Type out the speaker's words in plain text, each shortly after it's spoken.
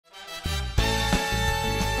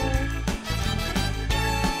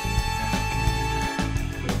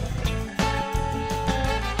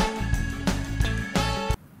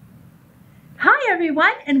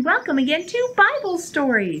everyone, and welcome again to Bible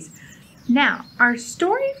Stories. Now, our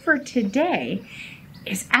story for today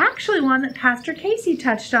is actually one that Pastor Casey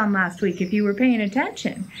touched on last week, if you were paying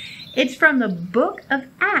attention. It's from the book of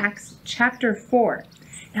Acts, chapter 4.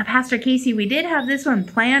 Now, Pastor Casey, we did have this one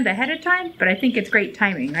planned ahead of time, but I think it's great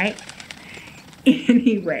timing, right?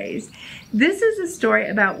 Anyways, this is a story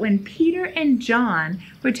about when Peter and John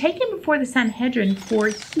were taken before the Sanhedrin for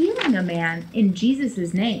healing a man in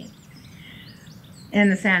Jesus' name. And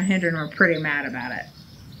the Sanhedrin were pretty mad about it.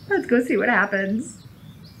 Let's go see what happens.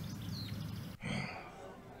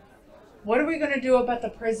 What are we going to do about the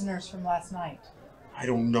prisoners from last night? I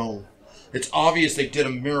don't know. It's obvious they did a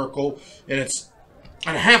miracle, and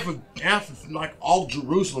half of like all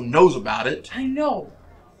Jerusalem knows about it. I know.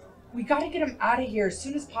 We got to get them out of here as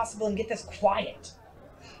soon as possible and get this quiet.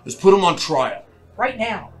 Let's put them on trial. Right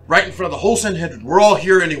now. Right in front of the whole Sanhedrin. We're all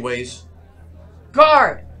here anyways.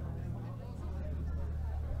 Guard!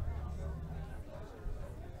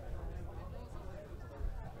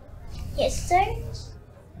 Yes, sir.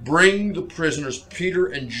 Bring the prisoners Peter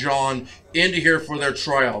and John into here for their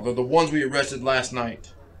trial. They're the ones we arrested last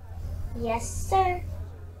night. Yes, sir.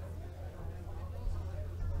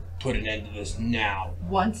 Put an end to this now.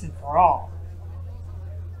 Once and for all.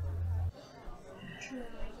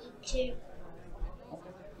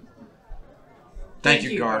 Thank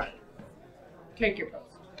you, guard. Take your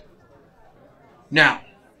post. Now,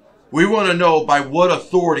 we want to know by what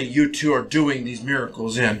authority you two are doing these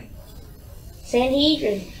miracles in.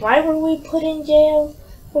 Sanhedrin, why were we put in jail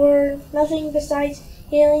for nothing besides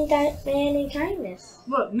healing that man in kindness?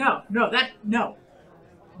 Look, no.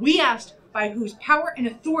 We asked by whose power and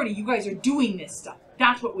authority you guys are doing this stuff.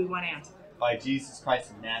 That's what we want answered. By Jesus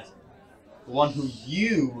Christ of Nazareth, the one who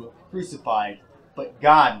you crucified, but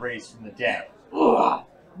God raised from the dead. Ugh,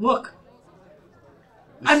 look,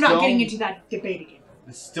 I'm not getting into that debate again.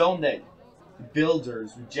 The stone that the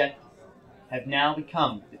builders rejected have now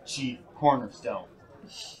become the chief cornerstone.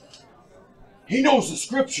 He knows the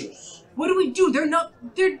scriptures. What do we do? They're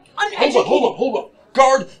uneducated. Hold up.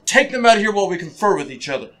 Guard, take them out of here while we confer with each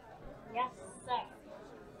other. Yes, sir.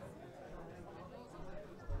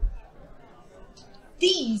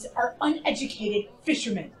 These are uneducated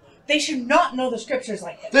fishermen. They should not know the scriptures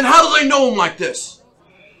like this. Then how do they know him like this?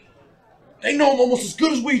 They know him almost as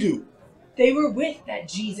good as we do. They were with that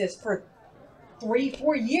Jesus for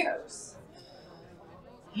 3-4 years.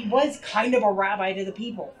 He was kind of a rabbi to the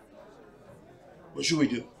people. What should we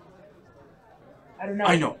do? I don't know.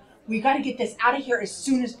 I know. We got to get this out of here as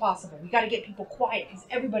soon as possible. We got to get people quiet because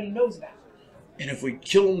everybody knows about it. And if we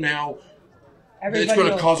kill him now, Everybody it's going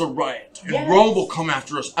to knows. cause a riot. And Yes. Rome will come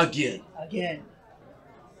after us again. Again.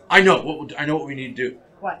 I know what we need to do.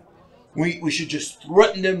 What? We should just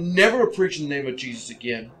threaten them never to preach in the name of Jesus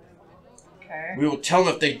again. Okay. We will tell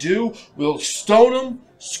them if they do, we'll stone them,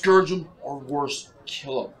 scourge them, or worse,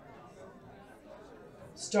 kill them.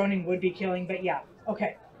 Stoning would be killing, but yeah.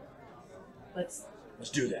 Okay. Let's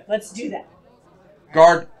do that. Let's do that.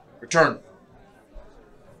 Guard, return.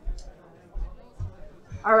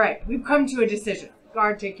 All right. We've come to a decision.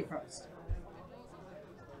 Guard, take your post.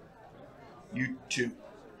 You two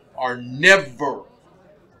are never,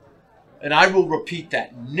 and I will repeat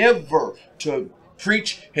that, never to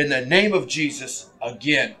preach in the name of Jesus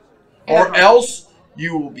again. Or else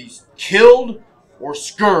you will be killed or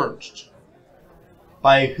scourged.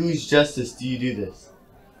 By whose justice do you do this?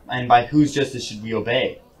 And by whose justice should we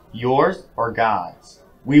obey? Yours or God's?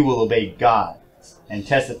 We will obey God's and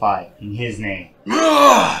testify in His name.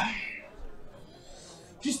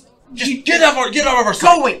 Just get out of our sight.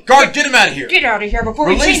 Go away. Guard, get him out of here. Get out of here before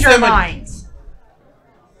Release we change our them and- minds.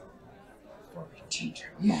 Before we change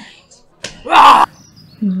our minds. Ah!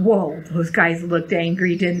 Whoa, those guys looked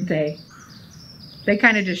angry, didn't they? They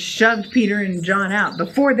kind of just shoved Peter and John out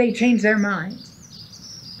before they changed their minds.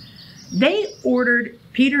 They ordered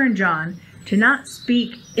Peter and John to not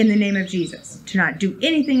speak in the name of Jesus, to not do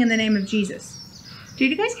anything in the name of Jesus.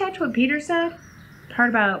 Did you guys catch what Peter said? Part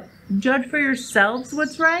about judge for yourselves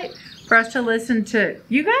what's right, for us to listen to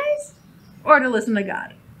you guys or to listen to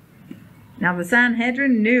God. Now the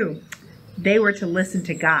Sanhedrin knew they were to listen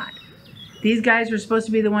to God. These guys were supposed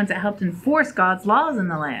to be the ones that helped enforce God's laws in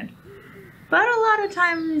the land. But a lot of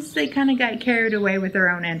times they kind of got carried away with their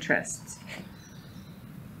own interests.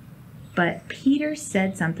 But Peter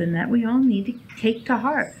said something that we all need to take to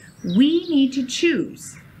heart. We need to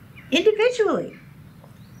choose individually.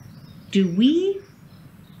 Do we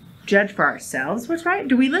judge for ourselves what's right?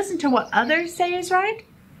 Do we listen to what others say is right?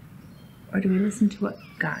 Or do we listen to what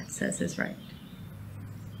God says is right?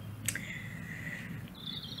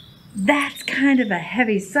 That's kind of a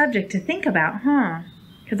heavy subject to think about, huh?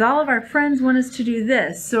 Because all of our friends want us to do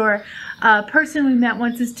this, or a person we met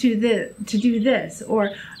wants us to do this,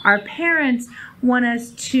 or our parents want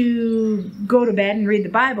us to go to bed and read the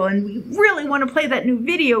Bible, and we really want to play that new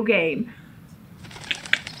video game.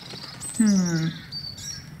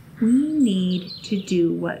 We need to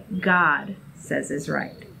do what God says is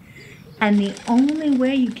right. And the only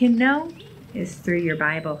way you can know is through your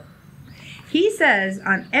Bible. He says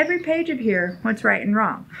on every page of here what's right and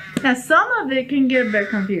wrong. Now, some of it can get a bit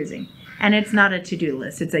confusing, and it's not a to-do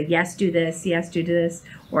list. It's a yes, do this,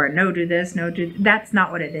 or a no, do this, no, do. That's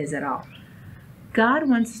not what it is at all. God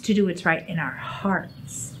wants us to do what's right in our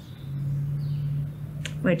hearts,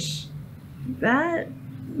 which that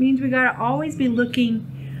means we got to always be looking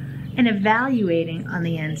and evaluating on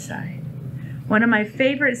the inside. One of my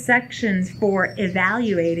favorite sections for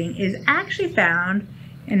evaluating is actually found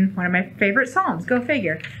in one of my favorite Psalms, go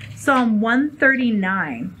figure, Psalm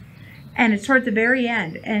 139, and it's towards the very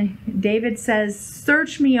end, and David says,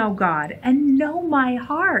 "Search me, O God, and know my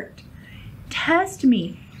heart. Test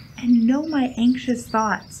me and know my anxious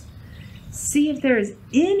thoughts. See if there is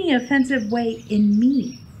any offensive way in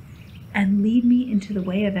me, and lead me into the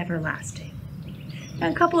way of everlasting."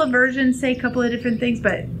 And a couple of versions say a couple of different things,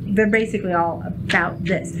 but they're basically all about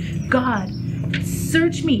this. God,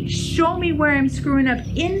 search me, show me where I'm screwing up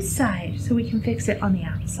inside so we can fix it on the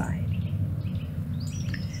outside.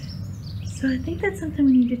 So I think that's something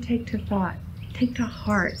we need to take to thought, take to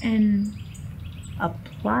heart, and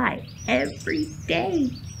apply every day.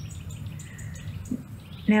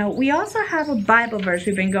 Now, we also have a Bible verse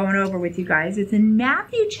we've been going over with you guys. It's in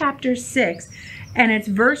Matthew chapter 6, and it's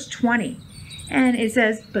verse 20. And it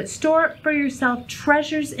says, "But store up for yourself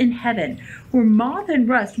treasures in heaven, where moth and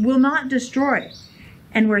rust will not destroy,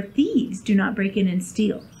 and where thieves do not break in and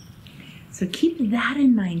steal." So keep that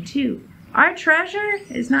in mind too. Our treasure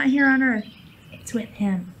is not here on earth. It's with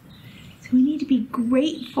Him. So we need to be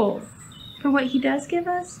grateful for what He does give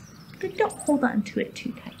us, but don't hold on to it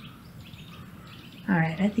too tight. All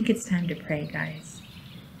right, I think it's time to pray, guys.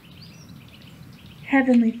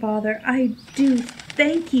 Heavenly Father, I do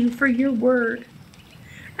thank You for Your word.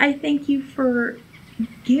 I thank You for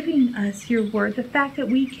giving us Your word, the fact that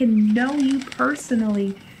we can know You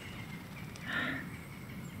personally.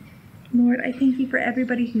 Lord, I thank You for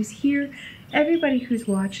everybody who's here, everybody who's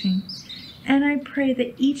watching. And I pray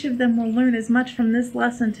that each of them will learn as much from this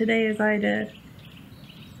lesson today as I did.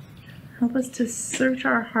 Help us to search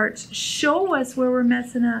our hearts, show us where we're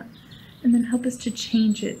messing up, and then help us to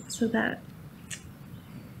change it so that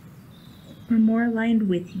we're more aligned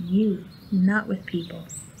with You, not with people.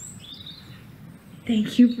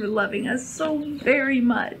 Thank You for loving us so very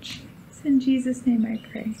much. It's in Jesus' name I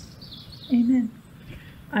pray. Amen.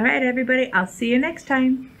 All right, everybody. I'll see you next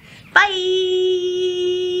time.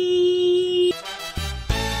 Bye!